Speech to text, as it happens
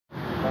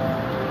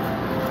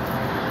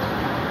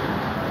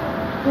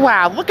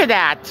Wow, look at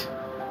that.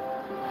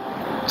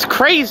 It's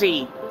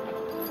crazy.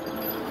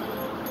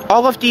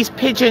 All of these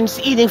pigeons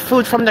eating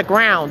food from the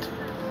ground.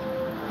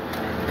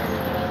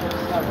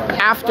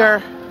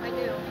 After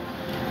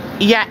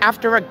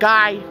a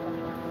guy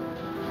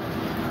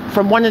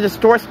from one of the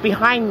stores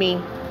behind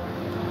me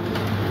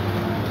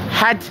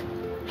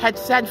had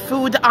set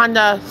food on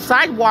the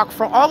sidewalk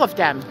for all of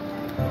them.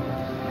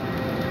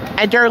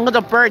 And there are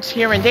little birds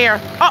here and there.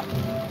 Oh!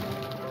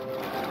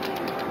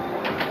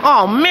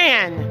 Oh,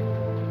 man!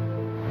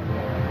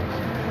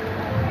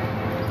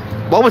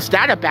 What was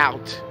that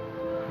about?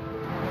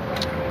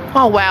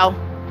 Oh, well.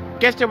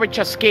 Guess they were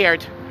just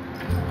scared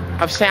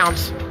of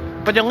sounds.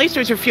 But at least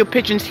there's a few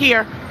pigeons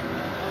here.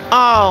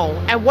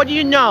 Oh, and what do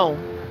you know?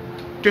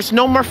 There's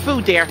no more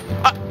food there.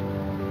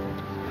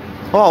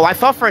 Oh, I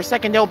thought for a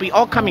second they'll be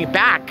all coming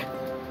back.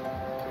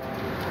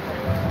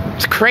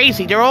 It's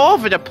crazy. They're all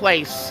over the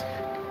place.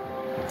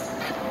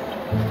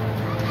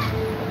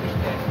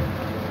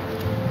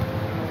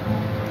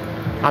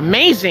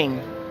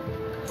 Amazing.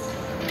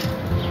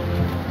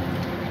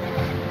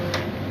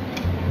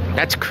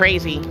 That's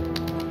crazy.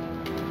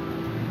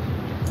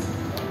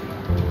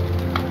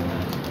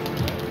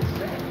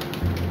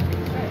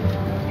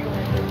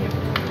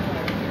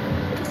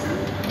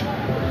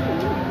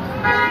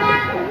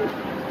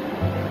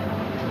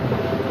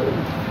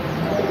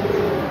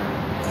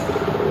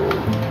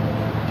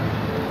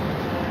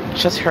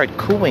 Just heard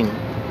cooing.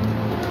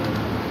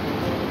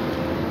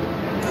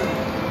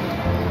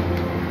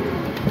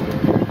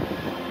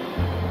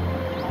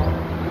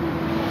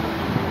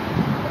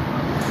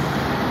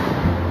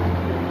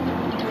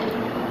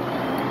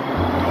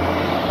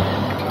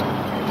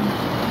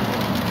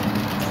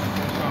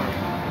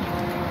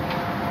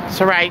 It's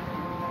alright.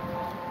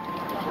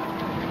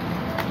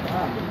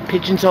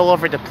 Pigeons all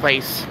over the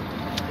place.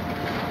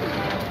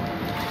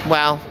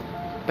 Well,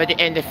 better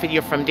end the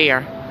video from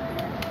there.